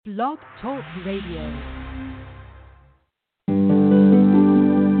Blog Talk Radio.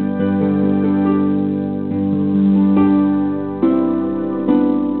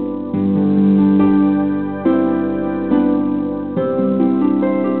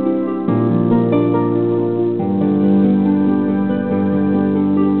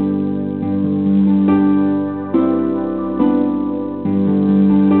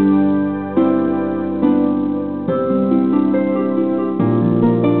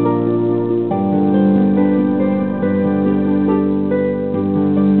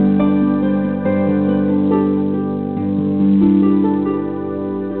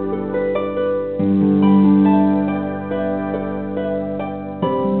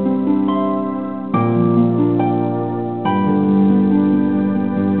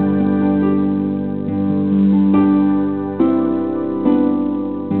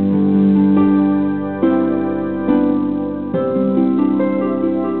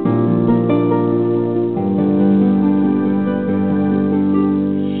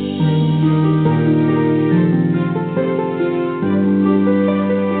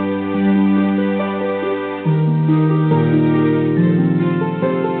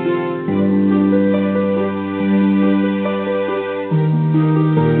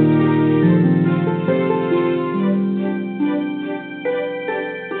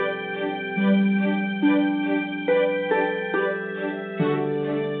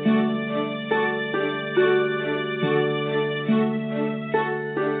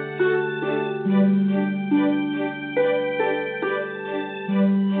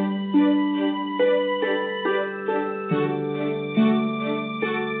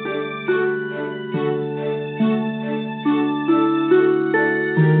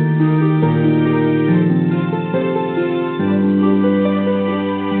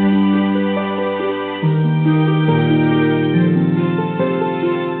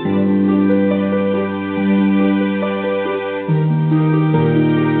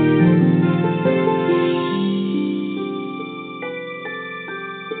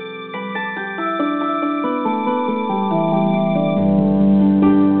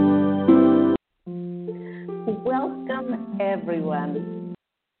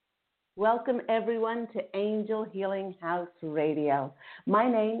 Welcome, everyone, to Angel Healing House Radio. My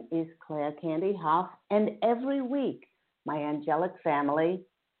name is Claire Candy Hoff, and every week, my angelic family,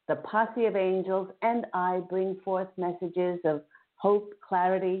 the posse of angels, and I bring forth messages of hope,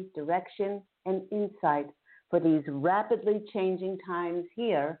 clarity, direction, and insight for these rapidly changing times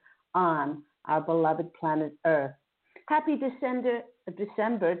here on our beloved planet Earth. Happy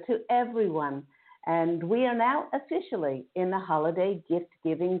December to everyone. And we are now officially in the holiday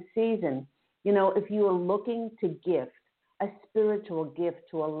gift-giving season. You know, if you are looking to gift a spiritual gift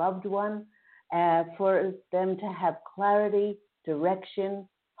to a loved one, for them to have clarity, direction,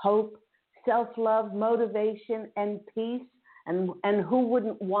 hope, self-love, motivation, and peace, and who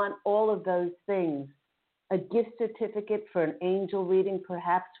wouldn't want all of those things? A gift certificate for an angel reading,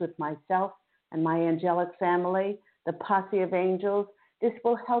 perhaps with myself and my angelic family, the posse of angels. This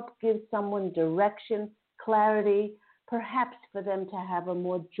will help give someone direction, clarity, perhaps for them to have a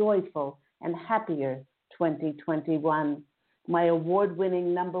more joyful and happier 2021. My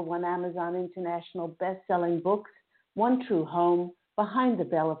award-winning #1 Amazon International best-selling books, One True Home, Behind the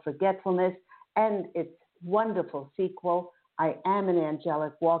Veil of Forgetfulness, and its wonderful sequel, I Am an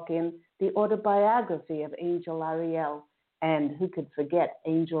Angelic Walk-In, the autobiography of Angel Ariel, and who could forget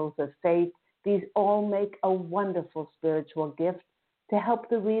Angels of Faith. These all make a wonderful spiritual gift to help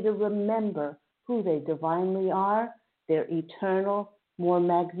the reader remember who they divinely are. They're eternal, more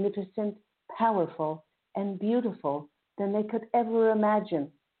magnificent, powerful, and beautiful than they could ever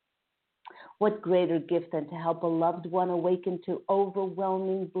imagine. What greater gift than to help a loved one awaken to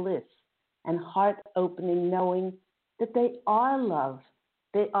overwhelming bliss and heart-opening knowing that they are loved.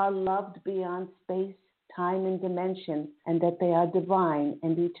 They are loved beyond space, time, and dimension, and that they are divine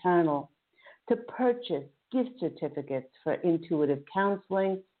and eternal. To purchase gift certificates for intuitive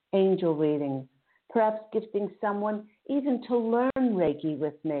counseling, angel readings, perhaps gifting someone even to learn Reiki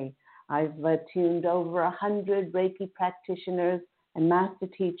with me. I've attuned over 100 Reiki practitioners and master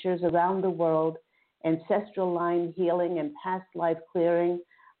teachers around the world, ancestral line healing and past life clearing,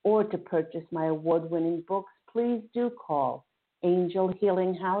 or to purchase my award-winning books, please do call Angel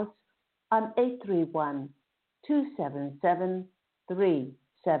Healing House on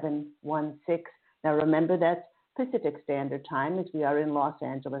 831-277-3716. Now, remember, that's Pacific Standard Time as we are in Los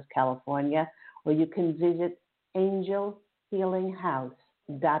Angeles, California, or you can visit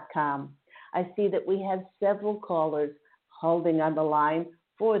angelhealinghouse.com. I see that we have several callers holding on the line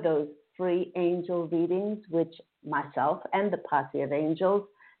for those free angel readings, which myself and the posse of angels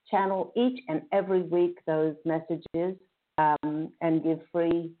channel each and every week those messages and give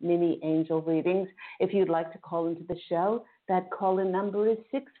free mini angel readings. If you'd like to call into the show, that call-in number is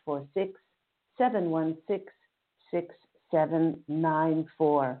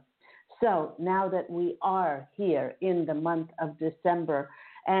 646-716-6794. So now that we are here in the month of December,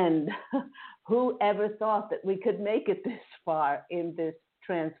 and who ever thought that we could make it this far in this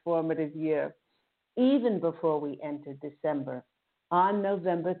transformative year? Even before we entered December, on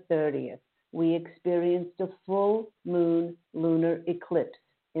November 30th, we experienced a full moon lunar eclipse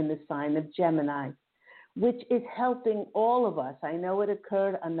in the sign of Gemini, which is helping all of us. I know it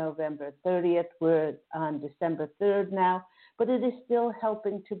occurred on November 30th. We're on December 3rd now, but it is still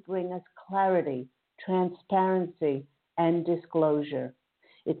helping to bring us clarity, transparency, and disclosure.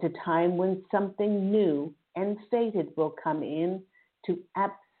 It's a time when something new and fated will come in to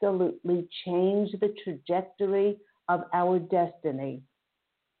absolutely change the trajectory of our destiny.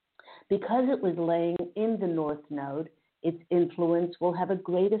 Because it was laying in the North Node, its influence will have a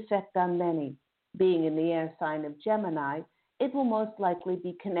great effect on many. Being in the air sign of Gemini, it will most likely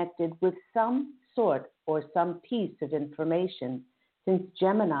be connected with some sort or some piece of information, since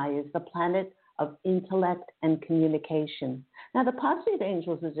Gemini is the planet of intellect and communication. Now, the Positive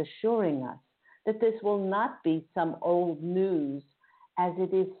Angels is assuring us that this will not be some old news, as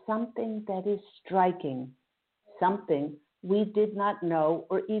it is something that is striking, something we did not know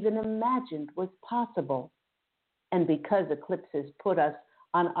or even imagined was possible. And because eclipses put us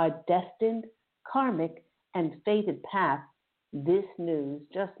on our destined, karmic, and fated path, this news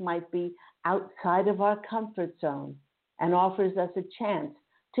just might be outside of our comfort zone and offers us a chance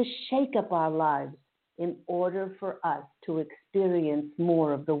to shake up our lives in order for us to experience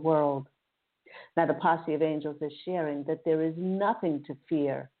more of the world. Now, the Posse of Angels is sharing that there is nothing to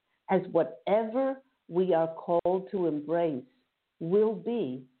fear, as whatever we are called to embrace will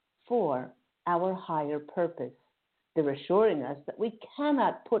be for our higher purpose. They're assuring us that we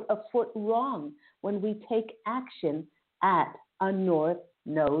cannot put a foot wrong when we take action at a North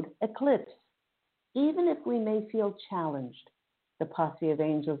Node eclipse. Even if we may feel challenged, the Posse of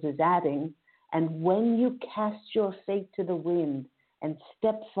Angels is adding, and when you cast your fate to the wind and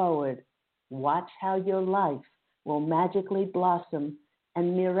step forward, watch how your life will magically blossom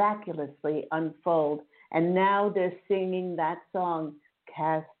and miraculously unfold. And now they're singing that song,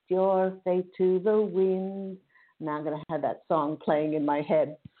 Cast Your Fate to the Wind. Now I'm going to have that song playing in my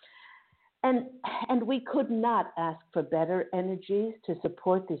head. And we could not ask for better energies to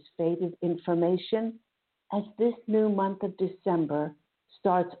support this fated information, as this new month of December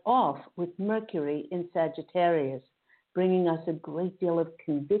starts off with Mercury in Sagittarius, bringing us a great deal of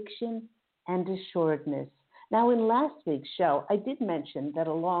conviction and assuredness. Now, in last week's show, I did mention that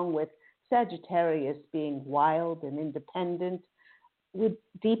along with Sagittarius being wild and independent, with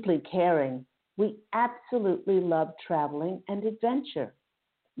deeply caring, we absolutely love traveling and adventure.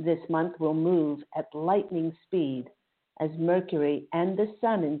 This month will move at lightning speed as Mercury and the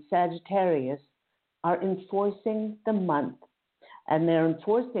Sun in Sagittarius are enforcing the month, and they're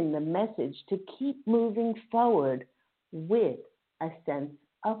enforcing the message to keep moving forward with a sense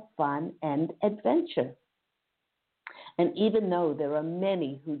of fun and adventure. And even though there are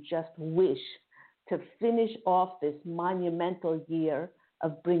many who just wish to finish off this monumental year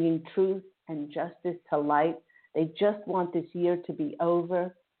of bringing truth and justice to light, they just want this year to be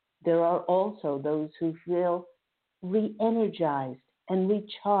over, there are also those who feel re-energized and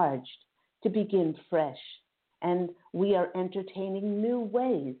recharged to begin fresh. And we are entertaining new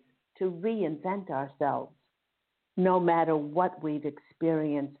ways to reinvent ourselves. No matter what we've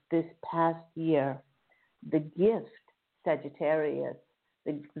experienced this past year, the gift, Sagittarius,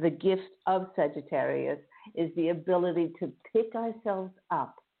 the gift of Sagittarius is the ability to pick ourselves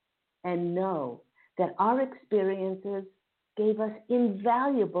up and know that our experiences gave us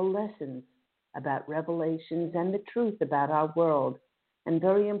invaluable lessons about revelations and the truth about our world, and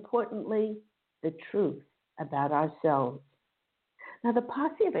very importantly, the truth about ourselves. Now, the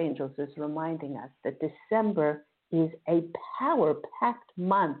Posse of Angels is reminding us that December is a power-packed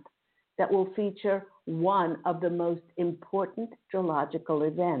month that will feature one of the most important astrological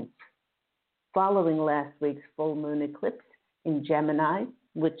events. Following last week's full moon eclipse in Gemini,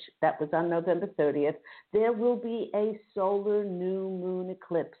 which that was on November 30th, there will be a solar new moon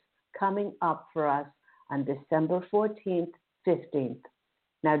eclipse coming up for us on December 14th, 15th.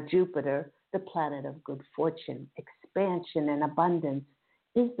 Now, Jupiter, the planet of good fortune, expansion, and abundance,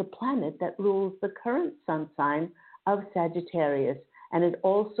 is the planet that rules the current sun sign of Sagittarius, and it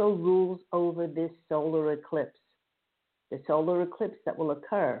also rules over this solar eclipse. The solar eclipse that will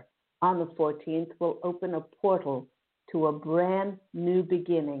occur on the 14th will open a portal to a brand new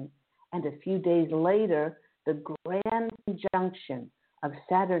beginning. And a few days later, the grand conjunction of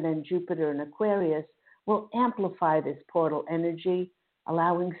Saturn and Jupiter in Aquarius will amplify this portal energy,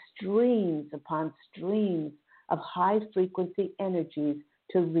 allowing streams upon streams of high-frequency energies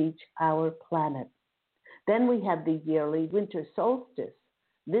to reach our planet. Then we have the yearly winter solstice.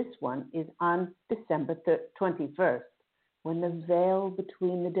 This one is on December 21st, when the veil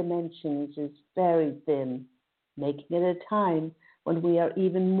between the dimensions is very thin, making it a time when we are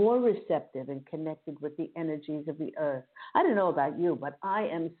even more receptive and connected with the energies of the earth. I don't know about you, but I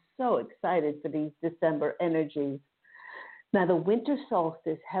am so excited for these December energies. Now, the winter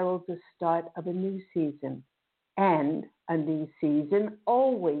solstice heralds the start of a new season, and a new season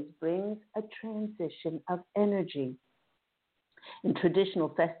always brings a transition of energy. In traditional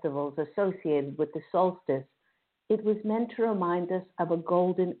festivals associated with the solstice, it was meant to remind us of a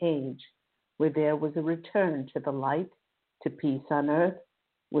golden age where there was a return to the light, to peace on earth,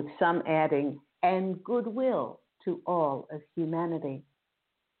 with some adding, and goodwill to all of humanity.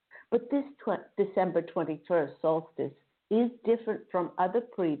 But this December 21st solstice is different from other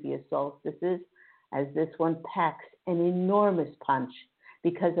previous solstices, as this one packs an enormous punch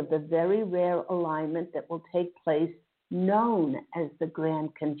because of the very rare alignment that will take place known as the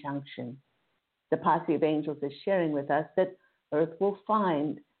Grand Conjunction. The Posse of Angels is sharing with us that Earth will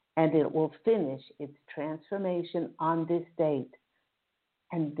find and it will finish its transformation on this date.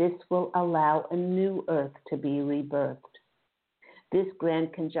 And this will allow a new Earth to be rebirthed. This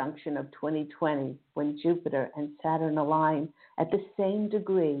Grand Conjunction of 2020, when Jupiter and Saturn align at the same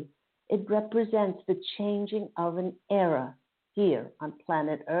degree, it represents the changing of an era here on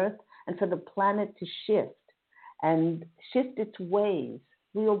planet Earth, and for the planet to shift its ways.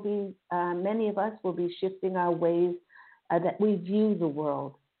 Many of us will be shifting our ways that we view the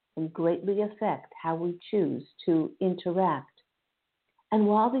world and greatly affect how we choose to interact. And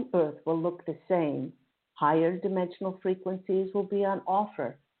while the Earth will look the same, higher dimensional frequencies will be on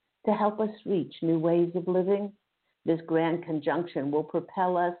offer to help us reach new ways of living. This Grand Conjunction will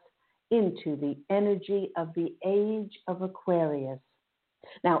propel us into the energy of the Age of Aquarius.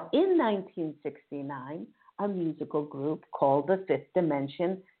 Now, in 1969, a musical group called the Fifth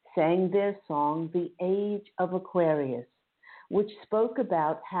Dimension sang their song, The Age of Aquarius, which spoke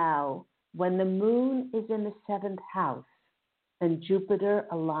about how when the moon is in the seventh house and Jupiter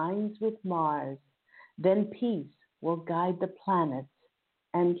aligns with Mars, then peace will guide the planets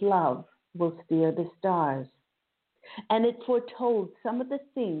and love will steer the stars. And it foretold some of the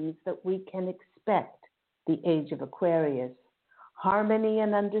things that we can expect the Age of Aquarius: harmony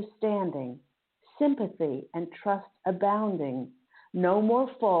and understanding, sympathy and trust abounding, no more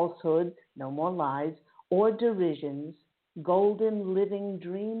falsehoods, no more lies or derisions, golden living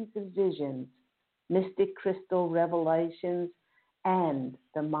dreams of visions, mystic crystal revelations, and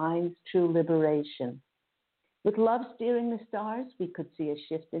the mind's true liberation. With love steering the stars, we could see a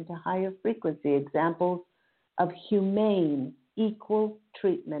shift into higher frequency examples of humane, equal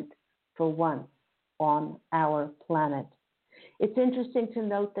treatment for once on our planet. It's interesting to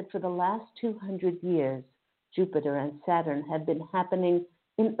note that for the last 200 years, Jupiter and Saturn have been happening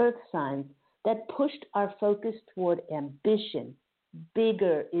in Earth signs that pushed our focus toward ambition.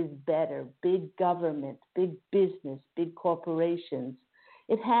 Bigger is better, big government, big business, big corporations.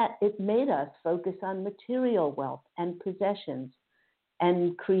 It made us focus on material wealth and possessions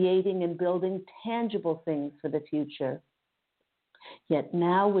and creating and building tangible things for the future. Yet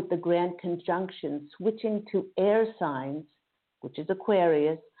now with the Grand Conjunction switching to air signs, which is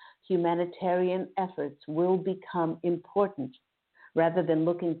Aquarius, humanitarian efforts will become important rather than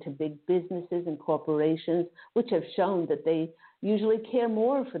looking to big businesses and corporations, which have shown that they usually care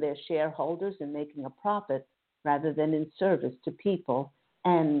more for their shareholders in making a profit rather than in service to people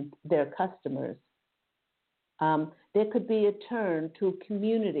and their customers. There could be a turn to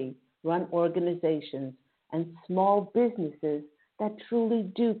community-run organizations and small businesses that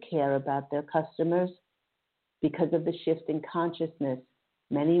truly do care about their customers. Because of the shift in consciousness,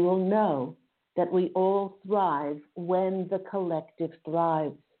 many will know that we all thrive when the collective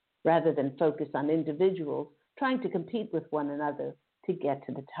thrives, rather than focus on individuals trying to compete with one another to get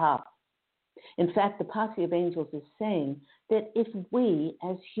to the top. In fact, the Posse of Angels is saying that if we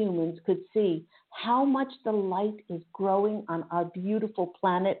as humans could see how much the light is growing on our beautiful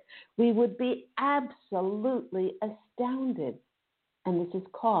planet, we would be absolutely astounded. And this is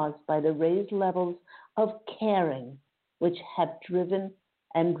caused by the raised levels of caring, which have driven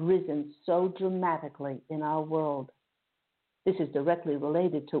and risen so dramatically in our world. This is directly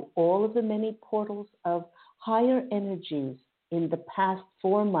related to all of the many portals of higher energies in the past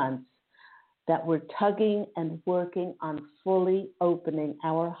 4 months that we're tugging and working on fully opening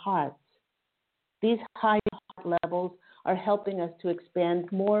our hearts. These high heart levels are helping us to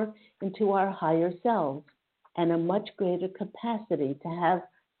expand more into our higher selves and a much greater capacity to have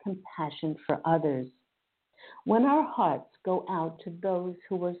compassion for others. When our hearts go out to those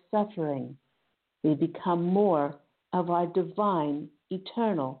who are suffering, we become more of our divine,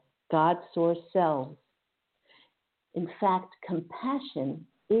 eternal, God source selves. In fact, compassion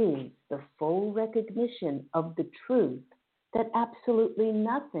is the full recognition of the truth that absolutely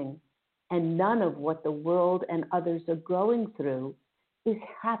nothing and none of what the world and others are going through is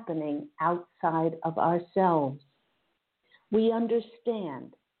happening outside of ourselves. We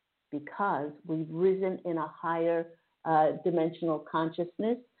understand because we've risen in a higher dimensional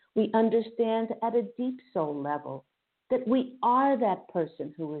consciousness. We understand at a deep soul level that we are that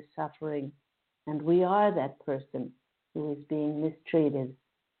person who is suffering and we are that person who is being mistreated.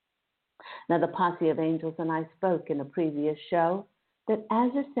 Now, the posse of angels and I spoke in a previous show that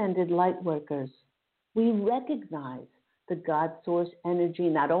as ascended light workers, we recognize the God source energy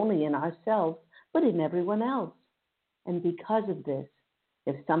not only in ourselves, but in everyone else. And because of this,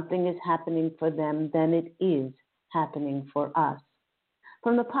 if something is happening for them, then it is happening for us.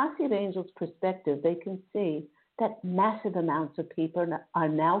 From the posse of angels' perspective, they can see that massive amounts of people are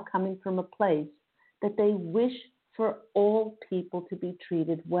now coming from a place that they wish for all people to be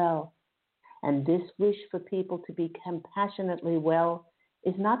treated well. And this wish for people to be compassionately well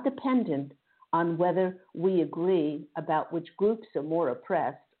is not dependent on whether we agree about which groups are more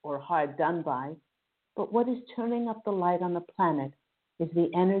oppressed or hard done by, but what is turning up the light on the planet is the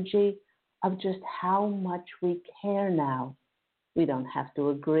energy of just how much we care now. We don't have to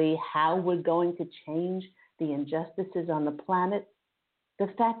agree how we're going to change the injustices on the planet.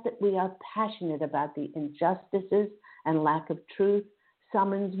 The fact that we are passionate about the injustices and lack of truth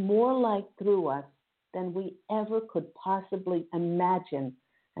summons more light through us than we ever could possibly imagine.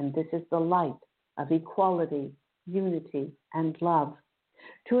 And this is the light of equality, unity, and love.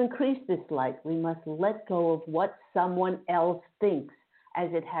 To increase this light, we must let go of what someone else thinks, as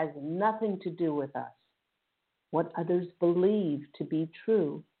it has nothing to do with us. What others believe to be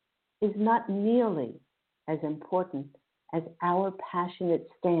true is not nearly as important as our passionate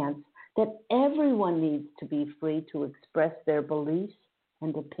stance that everyone needs to be free to express their beliefs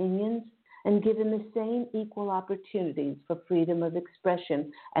and opinions and given the same equal opportunities for freedom of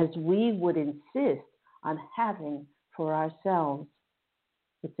expression as we would insist on having for ourselves.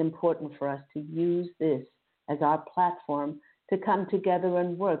 It's important for us to use this as our platform to come together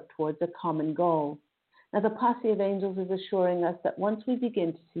and work towards a common goal. Now, the posse of angels is assuring us that once we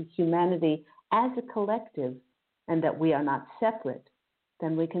begin to see humanity as a collective and that we are not separate,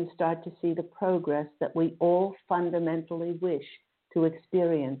 then we can start to see the progress that we all fundamentally wish to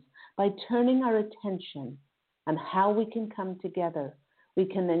experience. By turning our attention on how we can come together, we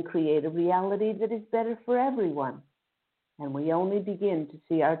can then create a reality that is better for everyone. And we only begin to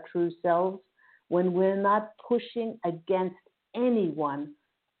see our true selves when we're not pushing against anyone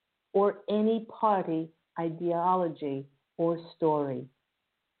or any party, ideology, or story.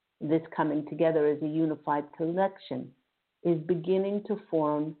 This coming together as a unified collection is beginning to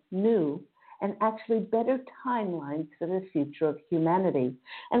form new and actually better timelines for the future of humanity.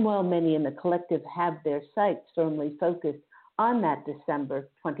 And while many in the collective have their sights firmly focused on that December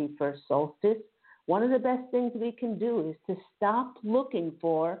 21st solstice, one of the best things we can do is to stop looking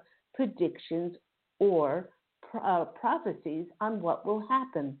for predictions or prophecies on what will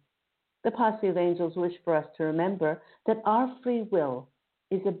happen. The posse of angels wish for us to remember that our free will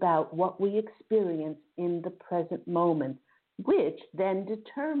is about what we experience in the present moment, which then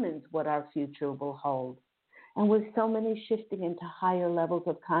determines what our future will hold. And with so many shifting into higher levels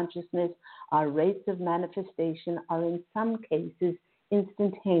of consciousness, our rates of manifestation are in some cases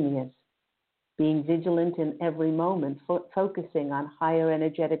instantaneous. Being vigilant in every moment, focusing on higher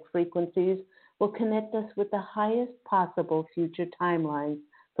energetic frequencies, will connect us with the highest possible future timelines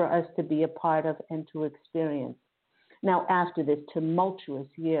for us to be a part of and to experience. Now, after this tumultuous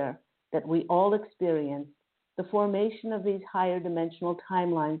year that we all experienced, the formation of these higher dimensional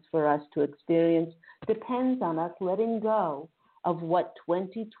timelines for us to experience depends on us letting go of what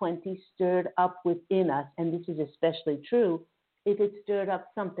 2020 stirred up within us, and this is especially true if it stirred up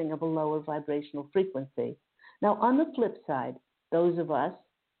something of a lower vibrational frequency. Now, on the flip side, those of us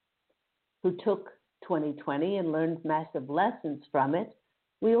who took 2020 and learned massive lessons from it,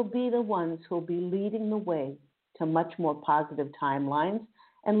 we'll be the ones who'll be leading the way to much more positive timelines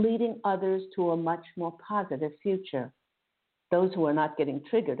and leading others to a much more positive future. Those who are not getting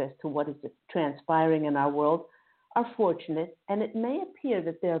triggered as to what is transpiring in our world are fortunate, and it may appear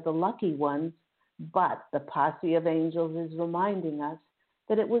that they're the lucky ones, but the posse of angels is reminding us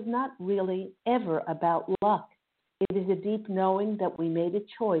that it was not really ever about luck. It is a deep knowing that we made a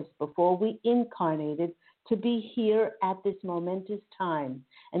choice before we incarnated to be here at this momentous time.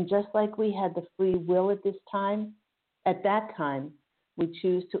 And just like we had the free will at that time, we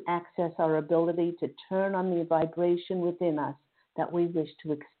choose to access our ability to turn on the vibration within us that we wish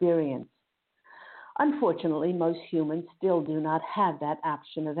to experience. Unfortunately, most humans still do not have that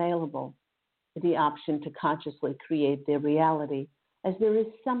option available, the option to consciously create their reality, as there is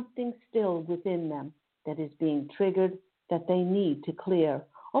something still within them that is being triggered that they need to clear,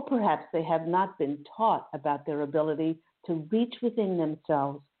 or perhaps they have not been taught about their ability to reach within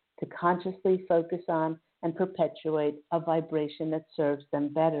themselves to consciously focus on and perpetuate a vibration that serves them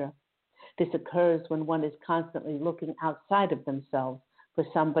better. This occurs when one is constantly looking outside of themselves for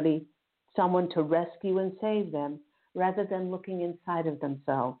someone to rescue and save them, rather than looking inside of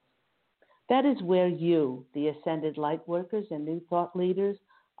themselves. That is where you, the ascended light workers and new thought leaders,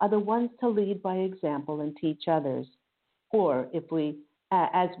 are the ones to lead by example and teach others. Or, if we,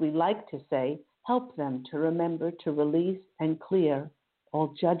 as we like to say, help them to remember to release and clear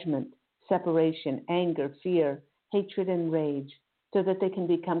all judgment, separation, anger, fear, hatred, and rage, so that they can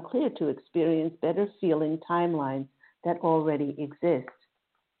become clear to experience better feeling timelines that already exist.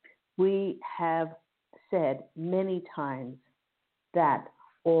 We have said many times that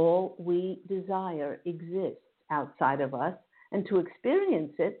all we desire exists outside of us, and to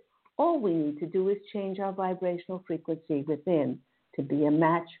experience it, all we need to do is change our vibrational frequency within to be a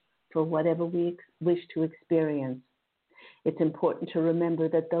match for whatever we wish to experience. It's important to remember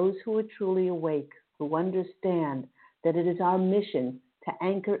that those who are truly awake, who understand that it is our mission to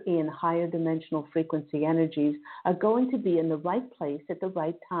anchor in higher dimensional frequency energies, are going to be in the right place at the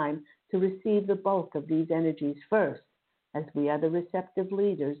right time to receive the bulk of these energies first, as we are the receptive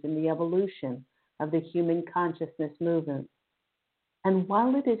leaders in the evolution of the human consciousness movement. And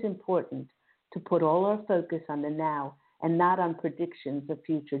while it is important to put all our focus on the now and not on predictions of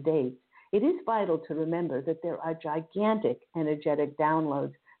future dates, it is vital to remember that there are gigantic energetic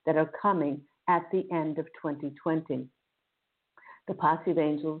downloads that are coming at the end of 2020. The posse of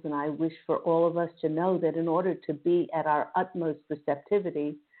angels and I wish for all of us to know that in order to be at our utmost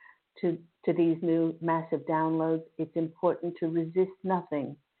receptivity to these new massive downloads, it's important to resist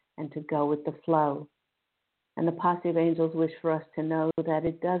nothing and to go with the flow. And the posse of angels wish for us to know that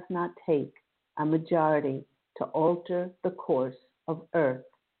it does not take a majority to alter the course of Earth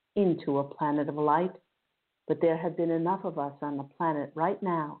into a planet of light, but there have been enough of us on the planet right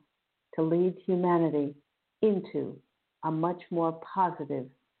now to lead humanity into a much more positive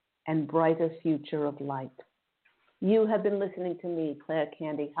and brighter future of light. You have been listening to me, Claire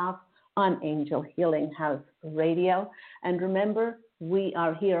Candy Hough, on Angel Healing House Radio. And remember, we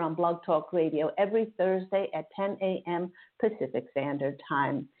are here on Blog Talk Radio every Thursday at 10 a.m. Pacific Standard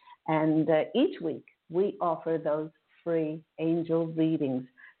Time. And each week, we offer those free angel readings.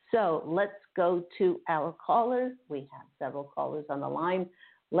 So let's go to our callers. We have several callers on the line.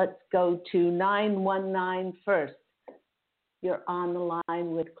 Let's go to 919 first. You're on the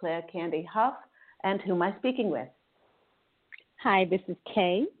line with Claire Candy Hough. And who am I speaking with? Hi, this is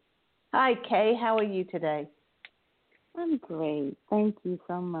Kay. Hi, Kay. How are you today? I'm great. Thank you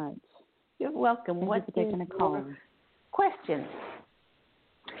so much. You're welcome. Thank you for taking a call. Question?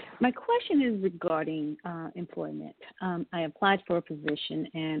 My question is regarding employment. I applied for a position,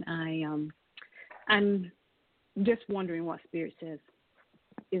 and I'm just wondering what Spirit says.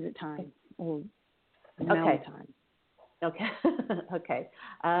 Is it time or now time? Okay. Okay.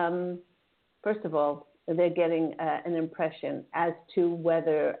 First of all, they're getting an impression as to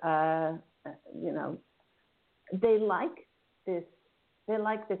whether they like this. They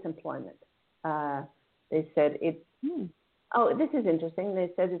like this employment. They said it. Oh, this is interesting.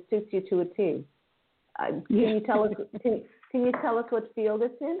 They said it suits you to a T. Can you tell us? Can you tell us what field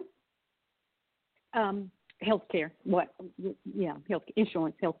it's in? Healthcare. What? Yeah, health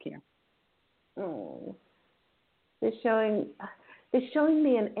insurance, healthcare. Oh, they're showing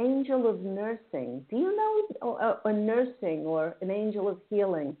me an angel of nursing. Do you know a nursing or an angel of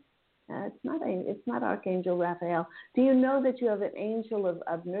healing? It's not Archangel Raphael. Do you know that you have an angel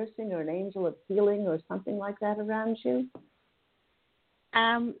of nursing or an angel of healing or something like that around you?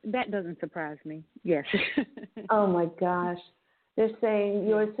 That doesn't surprise me. Yes. Oh my gosh. They're saying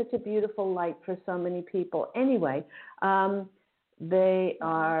you're such a beautiful light for so many people. Anyway, they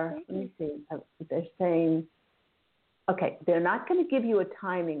are, let me see, they're saying, okay, they're not going to give you a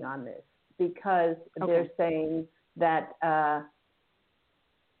timing on this because they're saying that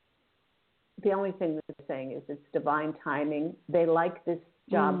the only thing that they're saying is it's divine timing. They like this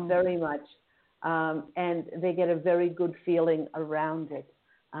job very much, and they get a very good feeling around it.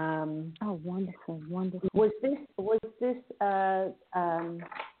 Oh, wonderful, wonderful. Was this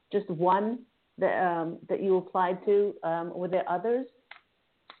just one that you applied to? Were there others?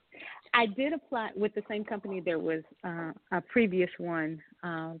 I did apply with the same company. There was a previous one,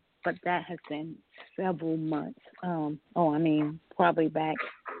 but that has been several months. Probably back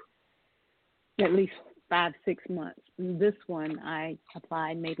at least 5-6 months. This one I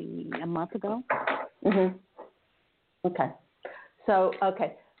applied maybe a month ago. Mm-hmm. Okay. So,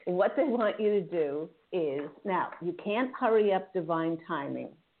 what they want you to do is, now, you can't hurry up divine timing,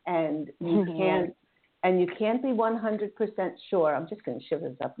 and you can't be 100% sure. I'm just going to shiver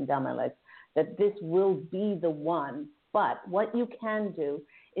this up and down my legs, that this will be the one. But what you can do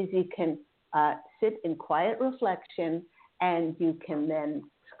is you can sit in quiet reflection, and you can then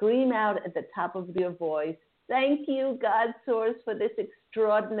scream out at the top of your voice, "Thank you, God Source, for this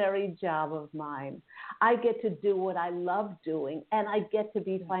extraordinary job of mine. I get to do what I love doing, and I get to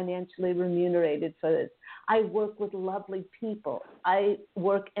be financially remunerated for this. I work with lovely people. I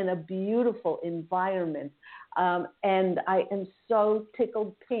work in a beautiful environment, and I am so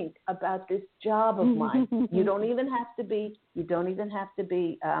tickled pink about this job of mine." You don't even have to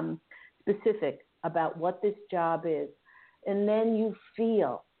be specific about what this job is, and then you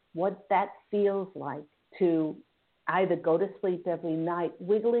feel what that feels like to either go to sleep every night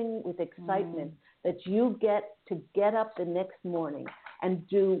wiggling with excitement that you get to get up the next morning and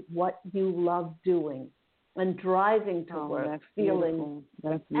do what you love doing, and driving to work, that's feeling.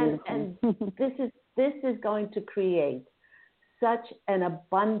 That's beautiful. And this is going to create such an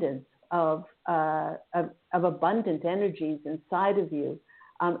abundance of abundant energies inside of you,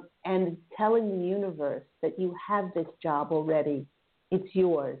 and telling the universe that you have this job already. It's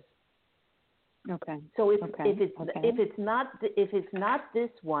yours. Okay. So if it's not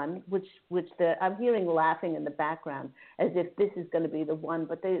this one, which I'm hearing laughing in the background as if this is going to be the one,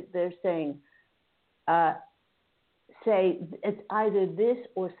 but they're saying, say it's either this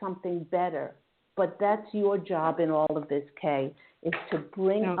or something better. But that's your job in all of this, Kay, is to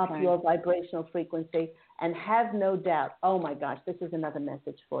bring up your vibrational frequency and have no doubt. Oh my gosh, this is another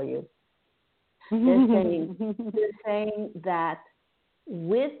message for you. They're saying that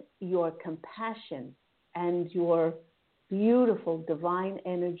with your compassion and your beautiful divine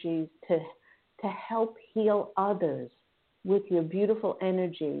energies to help heal others with your beautiful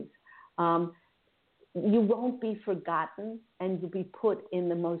energies, you won't be forgotten, and you'll be put in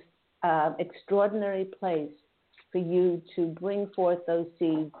the most extraordinary place for you to bring forth those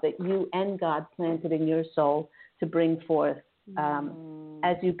seeds that you and God planted in your soul to bring forth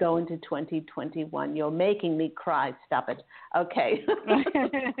as you go into 2021. You're making me cry. Stop it. Okay.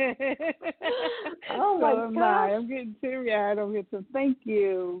 Oh, my gosh. I'm getting teary-eyed over here, so thank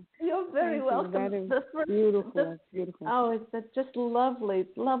you. You're very welcome. That is beautiful. Beautiful. Oh, it's just lovely.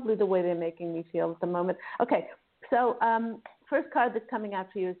 Lovely the way they're making me feel at the moment. Okay, so first card that's coming out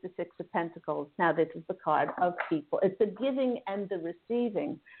for you is the Six of Pentacles. Now, this is the card of people. It's the giving and the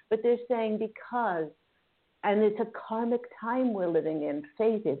receiving. But they're saying because, and it's a karmic time we're living in,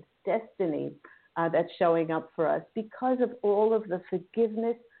 fated, destiny that's showing up for us because of all of the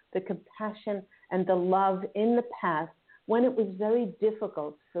forgiveness, the compassion, and the love in the past when it was very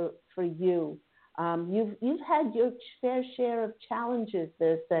difficult for you. You've had your fair share of challenges,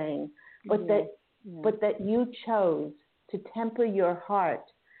 they're saying, but that you chose to temper your heart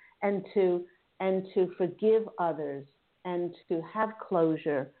and to forgive others and to have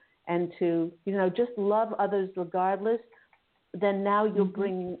closure and to, just love others regardless. Then now you're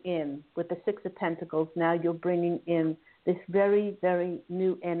bringing in, with the Six of Pentacles, now you're bringing in this very, very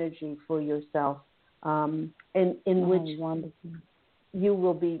new energy for yourself, in which you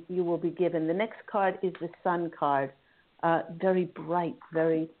will be given. The next card is the Sun card, very bright,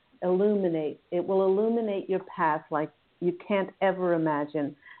 very illuminate. It will illuminate your path like you can't ever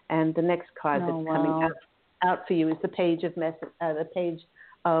imagine. And the next card that's coming out for you is the Page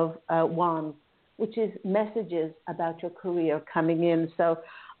of Wands, which is messages about your career coming in. So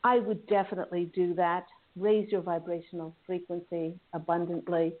I would definitely do that. Raise your vibrational frequency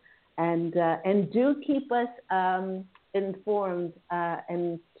abundantly, and do keep us informed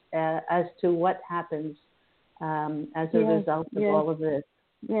and as to what happens as a result of all of this.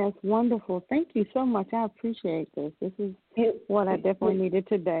 Yes, wonderful. Thank you so much. I appreciate this. This is what I definitely needed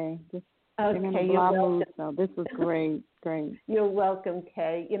today. Just in a blah mood, so this was great. Great. You're welcome,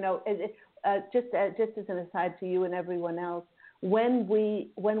 Kay. Just as an aside to you and everyone else, when we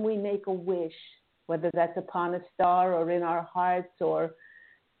make a wish, whether that's upon a star or in our hearts or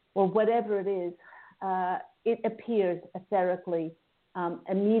or whatever it appears etherically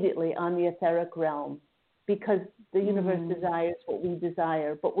immediately on the etheric realm, because the universe desires what we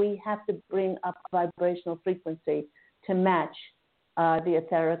desire, but we have to bring up vibrational frequency to match the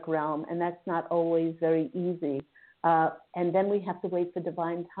etheric realm, and that's not always very easy. And then we have to wait for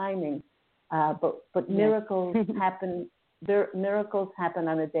divine timing. But miracles happen. Miracles happen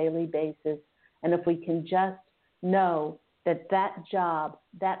on a daily basis, and if we can just know that job,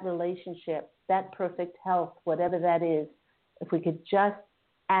 that relationship, that perfect health, whatever that is, if we could just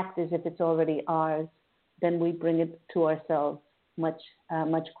act as if it's already ours, then we bring it to ourselves much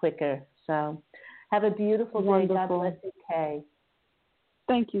quicker. So have a beautiful day. God bless you, Kay.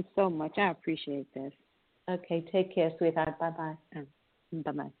 Thank you so much. I appreciate this. Okay, take care, sweetheart. Bye-bye.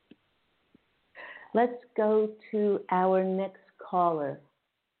 Bye-bye. Let's go to our next caller.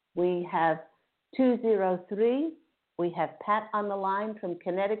 We have 203. We have Pat on the line from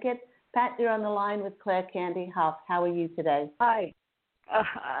Connecticut. Pat, you're on the line with Claire Candy Huff. How are you today? Hi.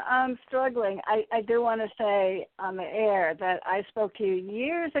 I'm struggling. I do want to say on the air that I spoke to you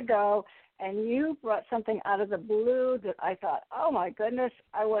years ago, and you brought something out of the blue that I thought, oh, my goodness,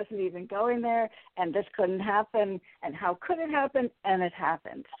 I wasn't even going there, and this couldn't happen, and how could it happen? And it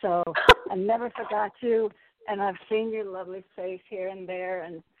happened. So I never forgot you, and I've seen your lovely face here and there,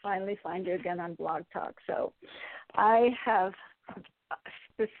 and finally find you again on Blog Talk. So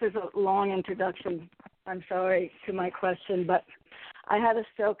this is a long introduction, I'm sorry, to my question, but I had a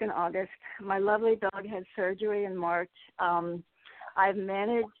stroke in August. My lovely dog had surgery in March. I've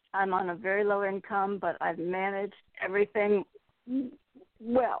managed, I'm on a very low income, but I've managed everything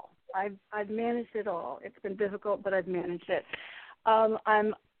well. I've managed it all. It's been difficult, but I've managed it.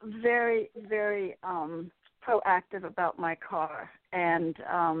 I'm very, very proactive about my car, and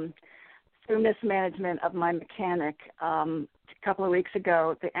through mismanagement of my mechanic, a couple of weeks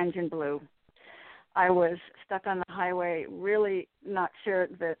ago, the engine blew. I was stuck on the highway, really not sure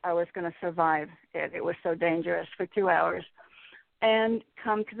that I was going to survive it. It was so dangerous for 2 hours. And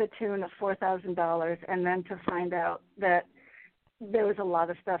come to the tune of $4,000, and then to find out that there was a lot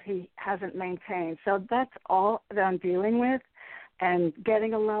of stuff he hasn't maintained. So that's all that I'm dealing with, and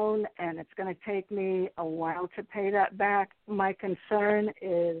getting a loan, and it's going to take me a while to pay that back. My concern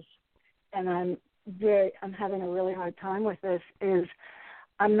is, and I'm having a really hard time with this, is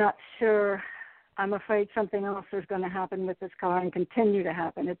I'm not sure. I'm afraid something else is going to happen with this car and continue to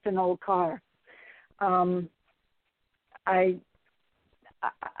happen. It's an old car. I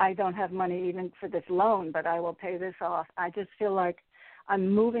don't have money even for this loan, but I will pay this off. I just feel like I'm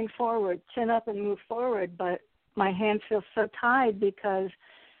moving forward, chin up and move forward, but my hands feel so tied because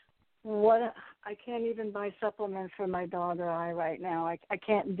I can't even buy supplements for my dog or I right now. I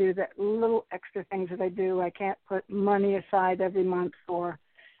can't do the little extra things that I do. I can't put money aside every month for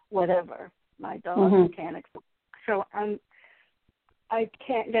whatever, my dog mechanics. So I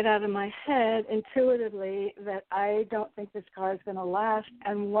can't get out of my head intuitively that I don't think this car is going to last,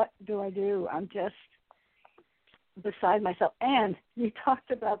 and what do I do? I'm just beside myself. And you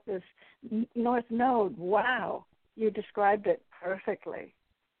talked about this North Node. Wow, you described it perfectly.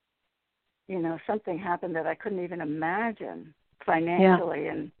 You know, something happened that I couldn't even imagine financially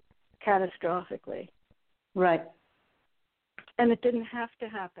and catastrophically. Right. And it didn't have to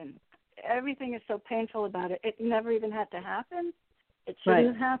happen. Everything is so painful about it. It never even had to happen. It shouldn't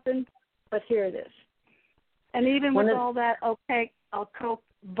have happened, but here it is. And even with all that, okay, I'll cope,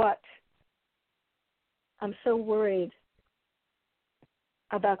 but I'm so worried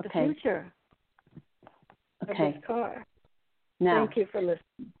about the future of this car. Now, thank you for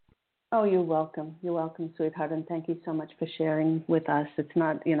listening. Oh, you're welcome. You're welcome, sweetheart, and thank you so much for sharing with us. It's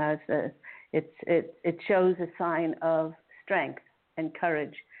not, it shows a sign of strength and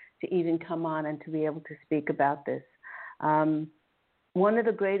courage to even come on and to be able to speak about this. One of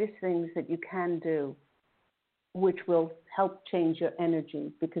the greatest things that you can do, which will help change your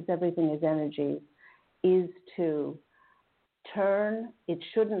energy, because everything is energy, is to turn it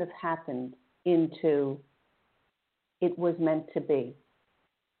shouldn't have happened into it was meant to be.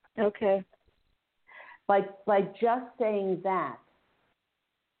 Okay. By just saying that,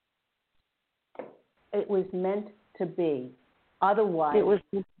 it was meant to be. Otherwise,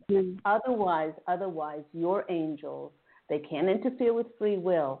 your angels, they can't interfere with free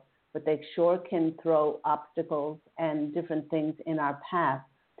will, but they sure can throw obstacles and different things in our path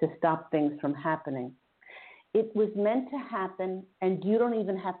to stop things from happening. It was meant to happen, and you don't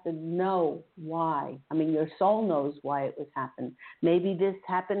even have to know why. I mean, your soul knows why it was happened. Maybe this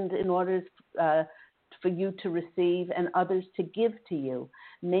happened in order for you to receive and others to give to you.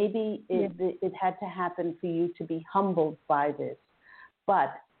 Maybe it had to happen for you to be humbled by this.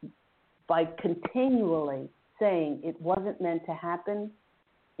 But by continually saying it wasn't meant to happen,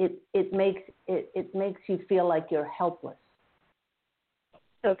 it makes you feel like you're helpless.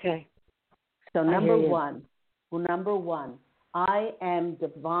 Okay. So number one, I am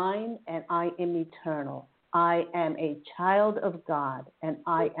divine and I am eternal. I am a child of God and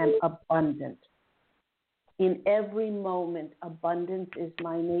I am abundant. In every moment, abundance is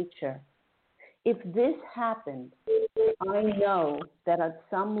my nature. If this happened, I know that at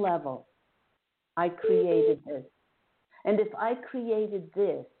some level I created this. And if I created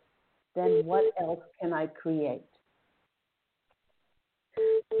this, then what else can I create?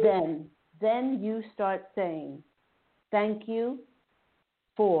 Then you start saying, thank you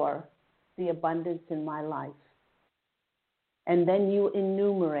for the abundance in my life. And then you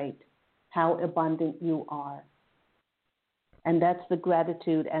enumerate how abundant you are. And that's the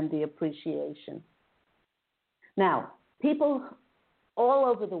gratitude and the appreciation. Now, people all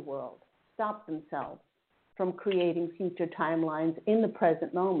over the world stop themselves from creating future timelines in the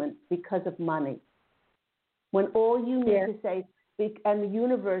present moment because of money. When all you need to say, and the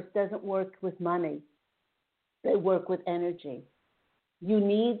universe doesn't work with money, they work with energy. You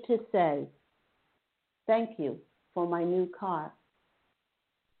need to say, thank you for my new car.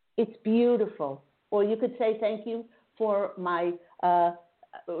 It's beautiful. Or you could say, thank you for my,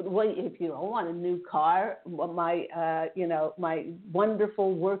 if you don't want a new car, my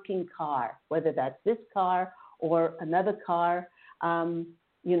wonderful working car, whether that's this car or another car.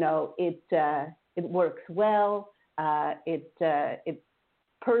 It works well. It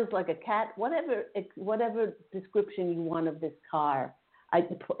purrs like a cat. Whatever description you want of this car,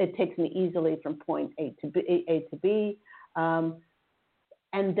 it takes me easily from point A to B.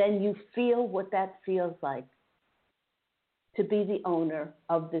 And then you feel what that feels like to be the owner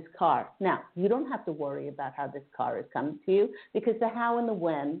of this car. Now, you don't have to worry about how this car is coming to you, because the how and the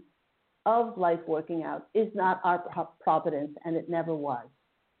when of life working out is not our providence, and it never was.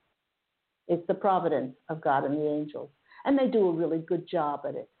 It's the providence of God and the angels. And they do a really good job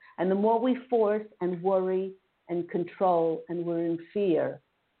at it. And the more we force and worry and control and we're in fear,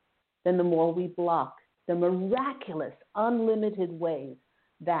 then the more we block the miraculous, unlimited ways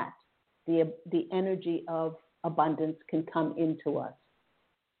that the energy of abundance can come into us.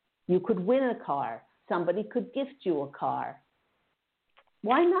 You could win a car. Somebody could gift you a car.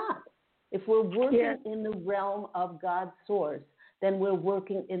 Why not? If we're working in the realm of God's source, then we're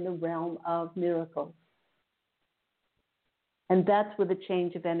working in the realm of miracles. And that's where the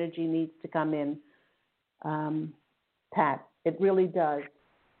change of energy needs to come in, Pat. It really does.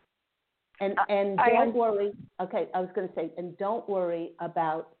 And don't worry. Okay, I was going to say, and don't worry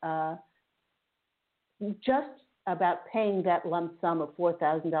about just about paying that lump sum of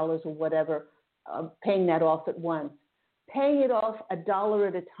 $4,000 or whatever, paying that off at once. Paying it off $1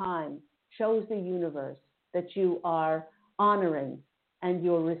 at a time shows the universe that you are honoring and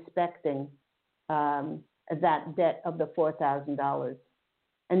you're respecting that debt of the $4,000.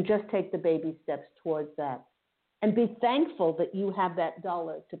 And just take the baby steps towards that. And be thankful that you have that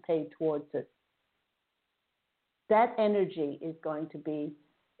dollar to pay towards it. That energy is going to be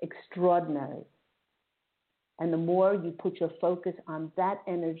extraordinary. And the more you put your focus on that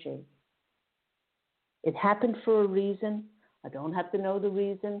energy, it happened for a reason. I don't have to know the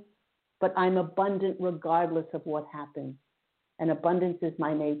reason, but I'm abundant regardless of what happens. And abundance is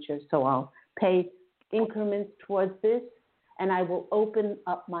my nature, so I'll pay increments towards this, and I will open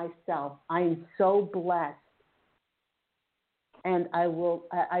up myself. I am so blessed. And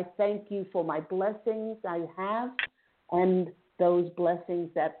I thank you for my blessings I have, and those blessings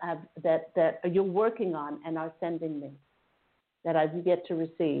that you're working on and are sending me, that I've yet to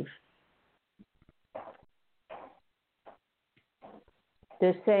receive.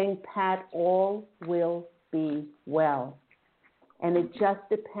 They're saying, Pat, all will be well. And it just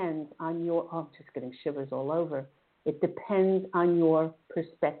depends on your, I'm just getting shivers all over. It depends on your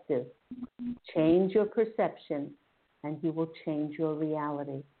perspective. Change your perception, and you will change your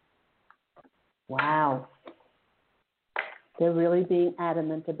reality. Wow. They're really being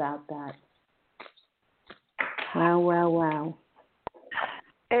adamant about that. Wow, wow, wow.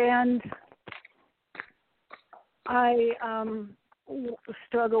 And I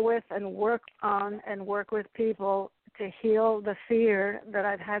struggle with and work on and work with people to heal the fear that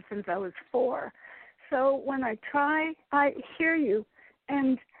I've had since I was 4. So when I try, I hear you,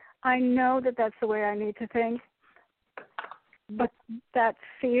 and I know that that's the way I need to think. But that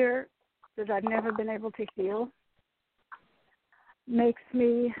fear that I've never been able to heal makes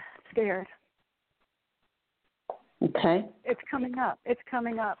me scared. Okay. It's coming up.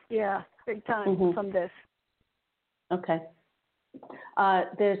 Yeah, big time from this. Okay.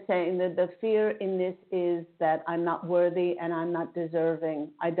 They're saying that the fear in this is that I'm not worthy and I'm not deserving.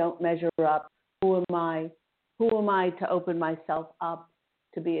 I don't measure up. Who am I? Who am I to open myself up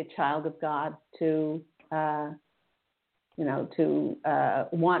to be a child of God, to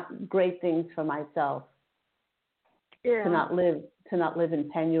want great things for myself, Yeah. to not live in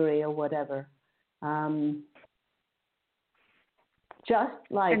penury or whatever. Just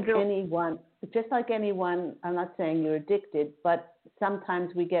like anyone, I'm not saying you're addicted, but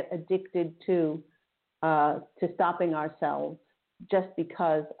sometimes we get addicted to stopping ourselves just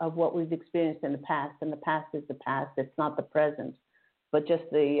because of what we've experienced in the past. And the past is the past; it's not the present, but just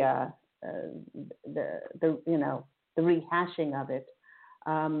the rehashing of it.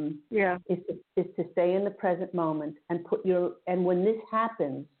 Is to stay in the present moment and and when this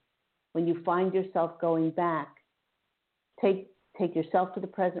happens, when you find yourself going back, take yourself to the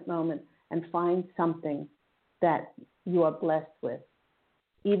present moment and find something that you are blessed with.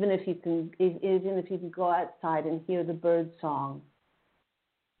 Even if you can go outside and hear the bird song.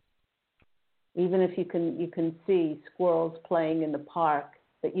 Even if you can see squirrels playing in the park,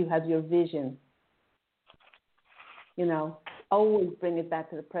 that you have your vision. Always bring it back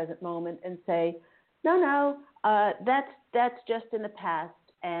to the present moment and say, no, that's just in the past.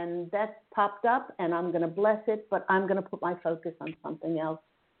 And that's popped up, and I'm going to bless it, but I'm going to put my focus on something else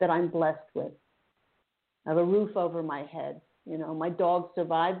that I'm blessed with. I have a roof over my head. My dog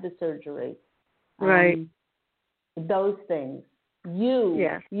survived the surgery. Right. Those things.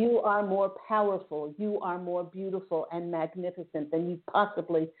 You are more powerful. You are more beautiful and magnificent than you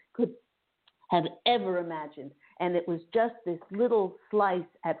possibly could have ever imagined. And it was just this little slice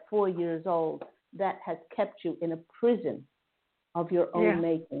at 4 years old that has kept you in a prison of your own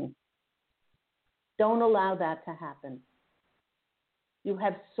making. Don't allow that to happen. You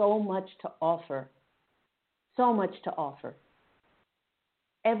have so much to offer. So much to offer.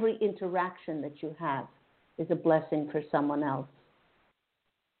 Every interaction that you have is a blessing for someone else.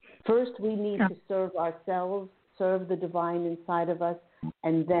 First, we need to serve ourselves, serve the divine inside of us,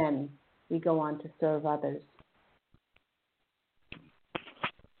 and then we go on to serve others.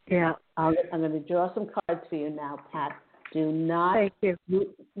 Yeah. I'm going to draw some cards for you now, Pat. Do not. Thank you.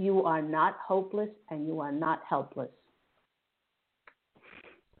 You are not hopeless and you are not helpless.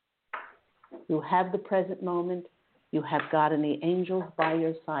 You have the present moment. You have God and the angels by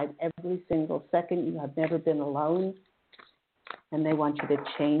your side every single second. You have never been alone. And they want you to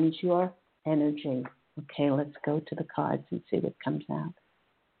change your energy. Okay, let's go to the cards and see what comes out.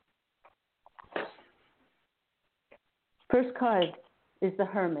 First card is the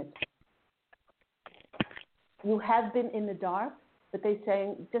Hermit. You have been in the dark, but they're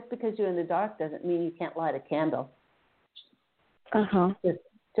saying just because you're in the dark doesn't mean you can't light a candle.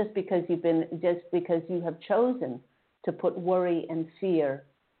 Just because you have chosen to put worry and fear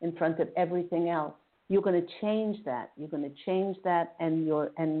in front of everything else, you're going to change that. You're going to change that, and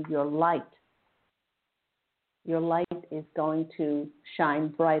your light is going to shine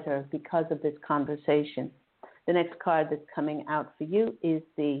brighter because of this conversation. The next card that's coming out for you is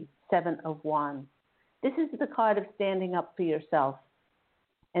the Seven of Wands. This is the card of standing up for yourself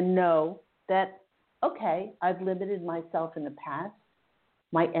and know that, okay, I've limited myself in the past.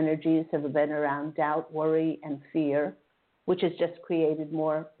 My energies have been around doubt, worry, and fear, which has just created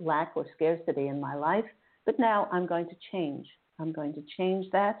more lack or scarcity in my life. But now I'm going to change. I'm going to change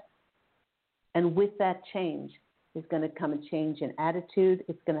that. And with that change is going to come a change in attitude.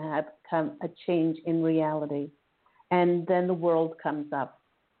 It's going to come a change in reality. And then the world comes up,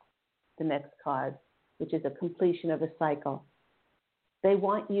 the next card, which is a completion of a cycle. They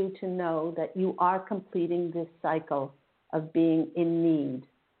want you to know that you are completing this cycle of being in need.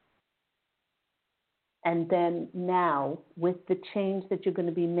 And then now, with the change that you're going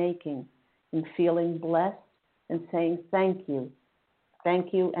to be making and feeling blessed and saying thank you,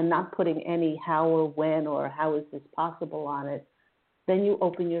 and not putting any how or when or how is this possible on it, then you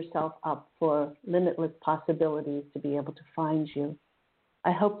open yourself up for limitless possibilities to be able to find you.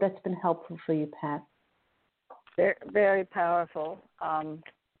 I hope that's been helpful for you, Pat. Very, very powerful.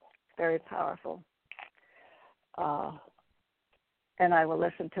 Very powerful. And I will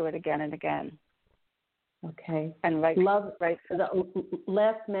listen to it again and again. Okay. And right. The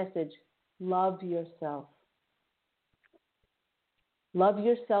last message, love yourself. Love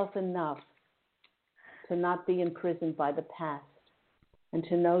yourself enough to not be imprisoned by the past and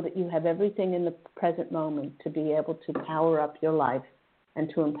to know that you have everything in the present moment to be able to power up your life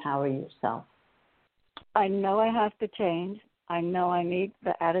and to empower yourself. I know I have to change. I know I need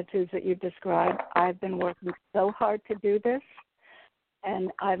the attitudes that you described. I've been working so hard to do this,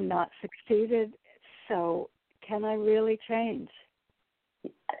 and I've not succeeded. So can I really change?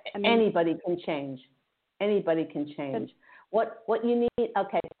 I mean, anybody can change. Anybody can change. What you need?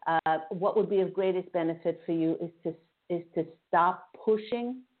 Okay. What would be of greatest benefit for you is to stop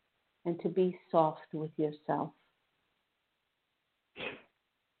pushing and to be soft with yourself.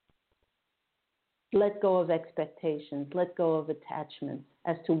 Let go of expectations. Let go of attachments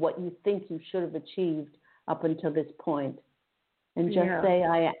as to what you think you should have achieved up until this point. And just say,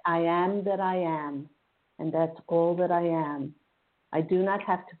 I am that I am, and that's all that I am. I do not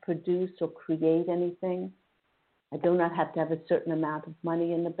have to produce or create anything. I do not have to have a certain amount of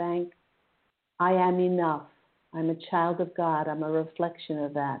money in the bank. I am enough. I'm a child of God. I'm a reflection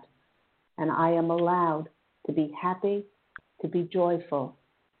of that. And I am allowed to be happy, to be joyful,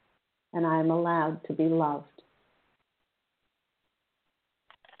 and I am allowed to be loved.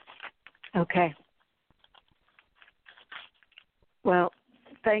 Okay. Well,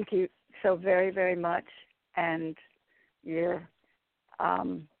 thank you so very, very much. And your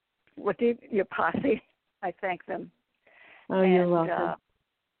your posse, I thank them. Oh, you're welcome.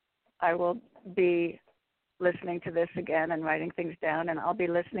 I will be listening to this again and writing things down, and I'll be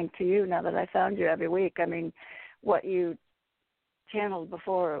listening to you now that I found you every week. I mean, what you channeled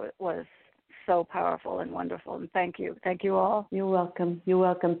before was so powerful and wonderful, and thank you. Thank you all. You're welcome. You're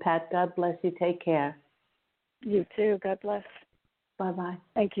welcome, Pat. God bless you. Take care. You too. God bless. Bye-bye.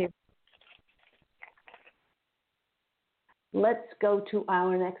 Thank you. Let's go to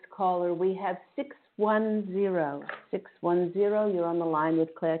our next caller. We have 610. 610, you're on the line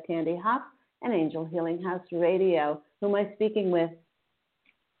with Claire Candy Hoff and Angel Healing House Radio. Who am I speaking with?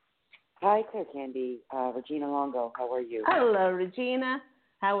 Hi, Claire Candy. Regina Longo. How are you? Hello, Regina.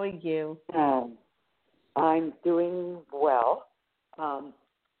 How are you? I'm doing well.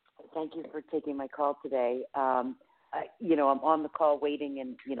 Thank you for taking my call today. I'm on the call waiting,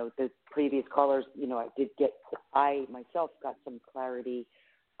 and, the previous callers, I myself got some clarity.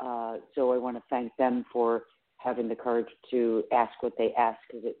 So I want to thank them for having the courage to ask what they asked,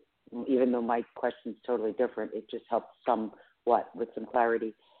 because even though my question's totally different, it just helped somewhat with some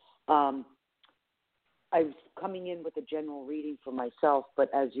clarity. I was coming in with a general reading for myself, but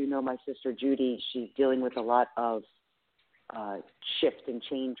as you know, my sister Judy, she's dealing with a lot of shift and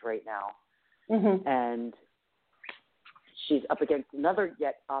change right now. Mm-hmm. And she's up against another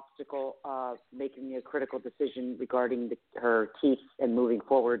yet obstacle, making a critical decision regarding her teeth and moving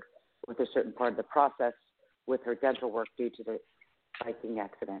forward with a certain part of the process with her dental work due to the biking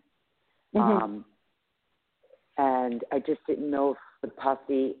accident. Mm-hmm. And I just didn't know if the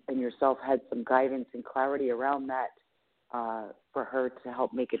posse and yourself had some guidance and clarity around that for her to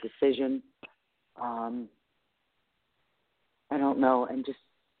help make a decision. I don't know. And just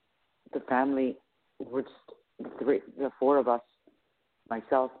the family, we're just the four of us,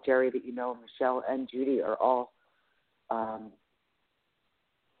 myself, Jerry, that you know, Michelle, and Judy, are all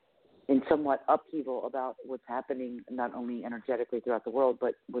in somewhat upheaval about what's happening, not only energetically throughout the world,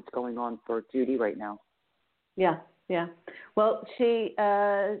 but what's going on for Judy right now. Yeah. Well, she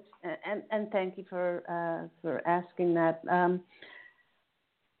and thank you for asking that.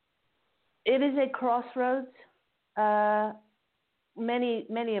 It is a crossroads.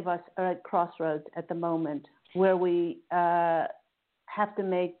 Many of us are at crossroads at the moment, where we have to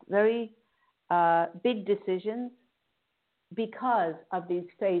make very big decisions because of these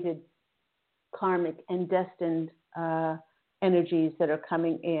fated karmic and destined energies that are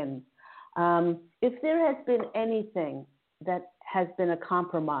coming in. If there has been anything that has been a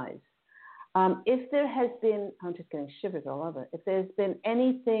compromise, if there has been, I'm just getting shivers all over, if there's been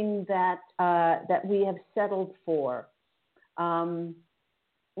anything that we have settled for,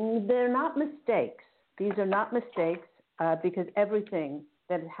 they're not mistakes. These are not mistakes because everything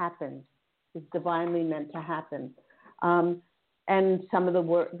that happens is divinely meant to happen. And some of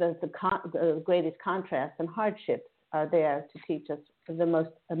the greatest contrasts and hardships are there to teach us the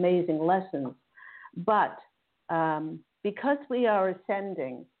most amazing lessons. But because we are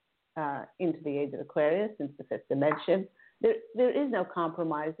ascending into the Age of Aquarius, into the fifth dimension, there is no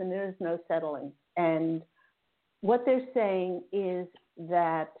compromise and there is no settling. And what they're saying is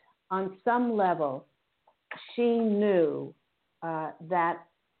that on some level, she knew that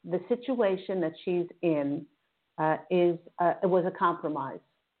the situation that she's in it was a compromise.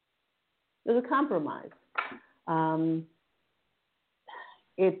 It was a compromise.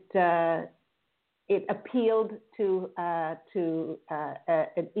 It appealed to an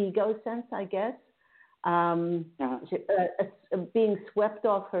ego sense, I guess, being swept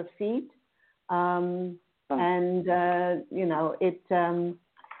off her feet, and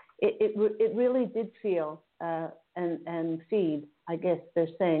it really did feel and feed, I guess they're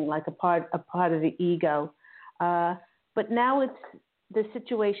saying, like a part of the ego. But now the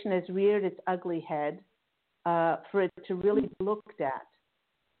situation has reared its ugly head for it to really be looked at.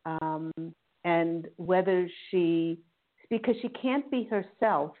 And whether because she can't be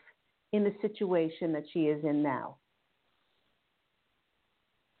herself in the situation that she is in now.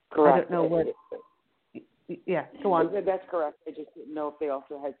 Correct. I don't know what. Yeah, go on. That's correct. I just didn't know if they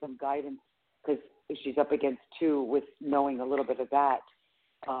also had some guidance because she's up against two with knowing a little bit of that.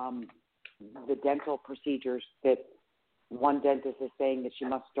 The dental procedures that one dentist is saying that she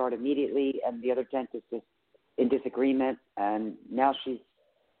must start immediately and the other dentist is in disagreement. And now she's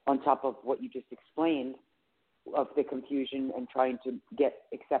on top of what you just explained of the confusion and trying to get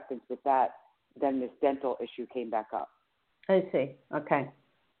acceptance with that. Then this dental issue came back up. I see. Okay.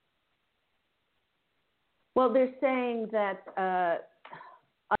 Well, they're saying that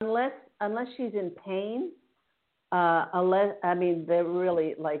unless she's in pain, they're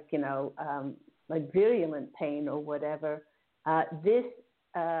really like virulent pain or whatever. This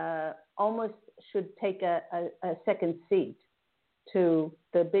almost should take a second seat to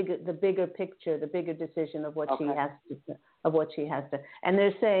the bigger picture, the bigger decision of what she has to. And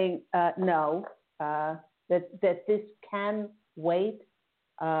they're saying no, that this can wait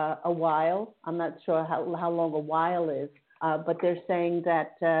a while. I'm not sure how long a while is, but they're saying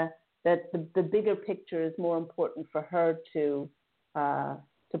that the bigger picture is more important for her to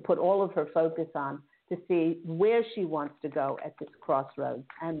put all of her focus on, to see where she wants to go at this crossroads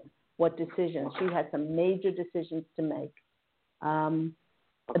and what decisions. She has some major decisions to make.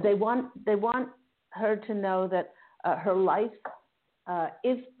 They want her to know that her life,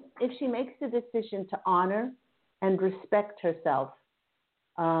 if she makes the decision to honor and respect herself,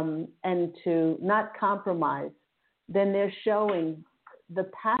 and to not compromise, then they're showing the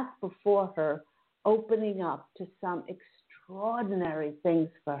path before her opening up to some extraordinary things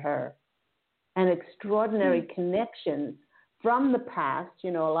for her and extraordinary connections from the past. A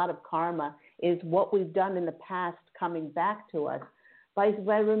lot of karma is what we've done in the past coming back to us. By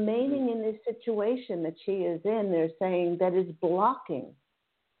remaining in this situation that she is in, they're saying that is blocking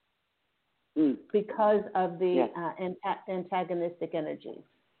because of the antagonistic energies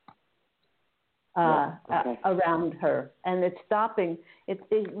around her. And it's stopping.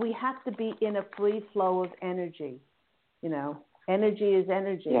 We have to be in a free flow of energy. Energy is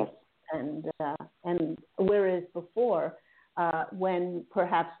energy. Yes. And whereas before, when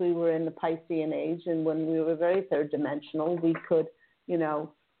perhaps we were in the Piscean age and when we were very third dimensional, we could,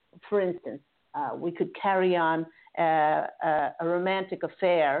 for instance, we could carry on a romantic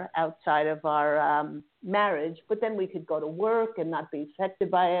affair outside of our marriage, but then we could go to work and not be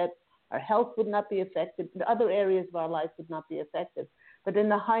affected by it. Our health would not be affected. The other areas of our life would not be affected. But in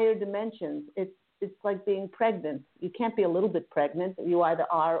the higher dimensions, it's like being pregnant. You can't be a little bit pregnant. You either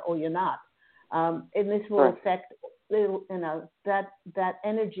are or you're not. And this will affect, that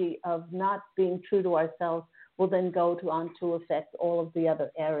energy of not being true to ourselves will then go on to affect all of the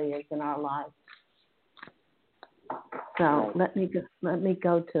other areas in our lives. So let me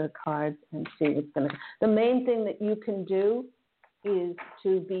go to the cards and see what's going to. The main thing that you can do is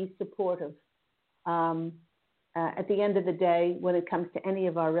to be supportive. At the end of the day, when it comes to any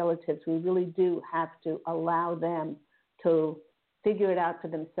of our relatives, we really do have to allow them to figure it out for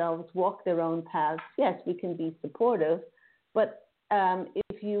themselves, walk their own paths. Yes, we can be supportive, but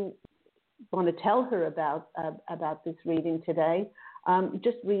if you want to tell her about this reading today,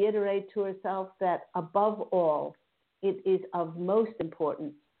 just reiterate to herself that above all, it is of most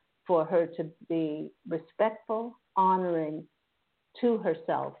importance for her to be respectful, honoring to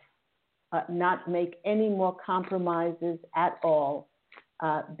herself, not make any more compromises at all,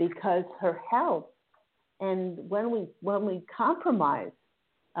 because her health, and when we compromise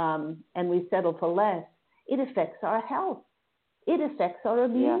and we settle for less, it affects our health. It affects our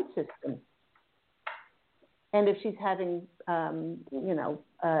immune system. And if she's having,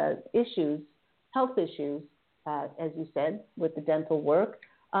 issues, health issues, as you said, with the dental work,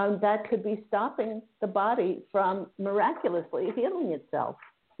 that could be stopping the body from miraculously healing itself.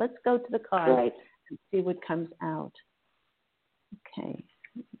 Let's go to the card and see what comes out. Okay,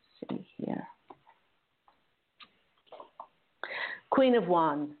 let's see here. Queen of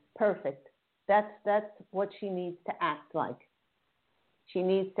Wands, perfect. That's what she needs to act like. She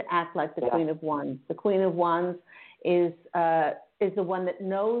needs to act like the Queen of Wands. The Queen of Wands is the one that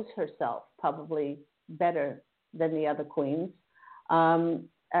knows herself probably better than the other queens.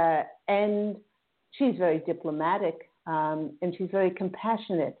 And she's very diplomatic, and she's very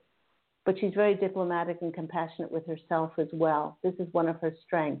compassionate, but she's very diplomatic and compassionate with herself as well. This is one of her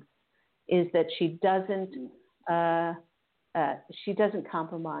strengths, is that she doesn't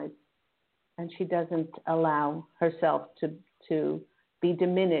compromise, and she doesn't allow herself to be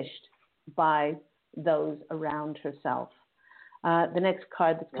diminished by those around herself. The next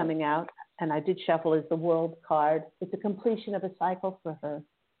card that's coming out, and I did shuffle, is the World card. It's a completion of a cycle for her.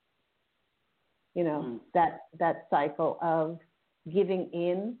 You know, that cycle of giving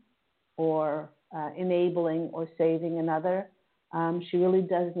in or enabling or saving another. She really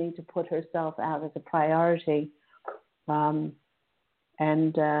does need to put herself out as a priority. And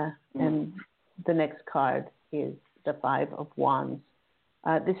the next card is the Five of Wands.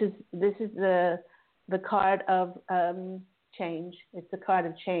 This is the card of change. It's the card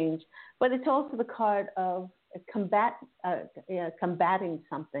of change, but it's also the card of combating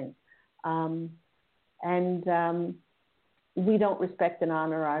something. We don't respect and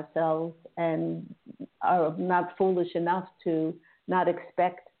honor ourselves, and are not foolish enough to not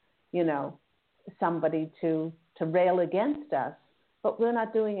expect, somebody to rail against us. But we're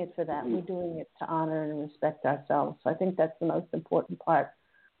not doing it for that. We're doing it to honor and respect ourselves. So I think that's the most important part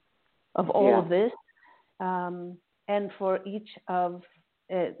of all of this. And for each of,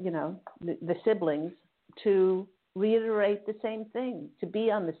 the siblings to reiterate the same thing, to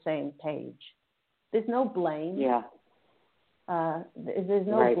be on the same page. There's no blame. Yeah. There's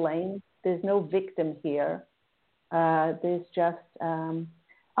no blame. There's no victim here. There's just, and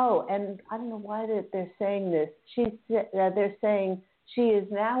I don't know why they're saying this. They're saying she is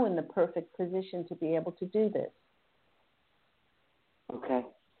now in the perfect position to be able to do this. Okay.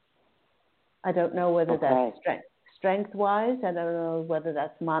 I don't know whether that's strength-wise. I don't know whether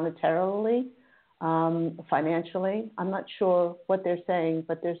that's monetarily, financially. I'm not sure what they're saying,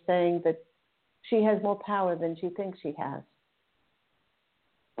 but they're saying that she has more power than she thinks she has.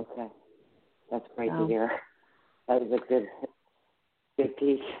 Okay. That's great to hear. That was a good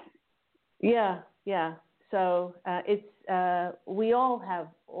piece. Yeah. So it's we all have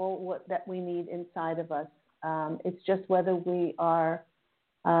all that we need inside of us. It's just whether we are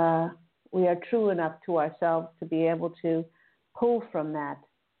true enough to ourselves to be able to pull from that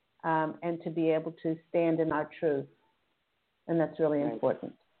and to be able to stand in our truth, and that's really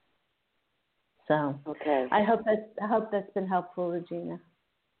important. So I hope that's been helpful, Regina.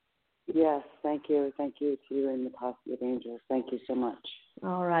 Yes, thank you. Thank you to you and the Positive Angels. Thank you so much.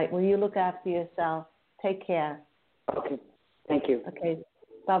 All right. Well, you look after yourself. Take care. Okay. Thank you. Okay.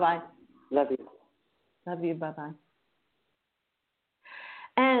 Bye-bye. Love you. Love you. Bye-bye.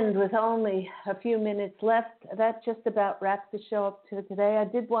 And with only a few minutes left, that just about wraps the show up to today. I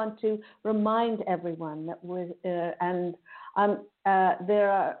did want to remind everyone that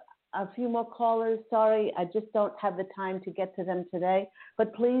there are a few more callers. Sorry, I just don't have the time to get to them today.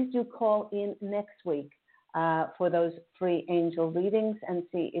 But please do call in next week for those free angel readings and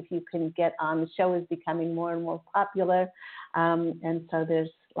see if you can get on. The show is becoming more and more popular, and so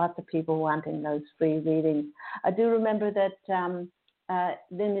there's lots of people wanting those free readings. I do remember that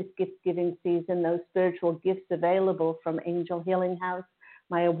in this gift-giving season, those spiritual gifts available from Angel Healing House,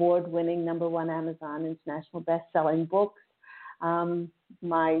 my award-winning #1 Amazon International best-selling books,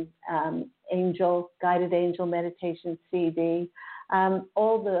 my guided angel meditation CD,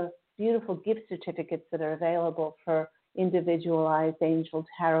 all the beautiful gift certificates that are available for individualized angel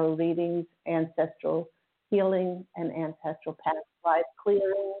tarot readings, ancestral healing, and ancestral past life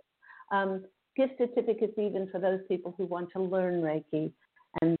clearing. Gift certificates even for those people who want to learn Reiki,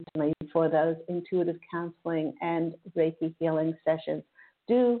 and for those intuitive counseling and Reiki healing sessions.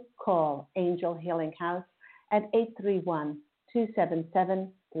 Do call Angel Healing House at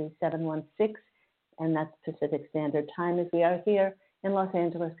 831-277-3716, and that's Pacific Standard Time as we are here in Los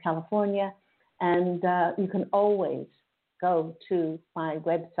Angeles, California. And you can always go to my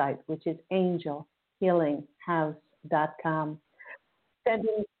website, which is angelhealinghouse.com.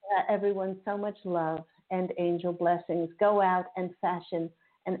 Sending everyone so much love and angel blessings. Go out and fashion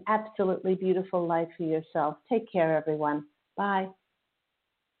an absolutely beautiful life for yourself. Take care, everyone. Bye.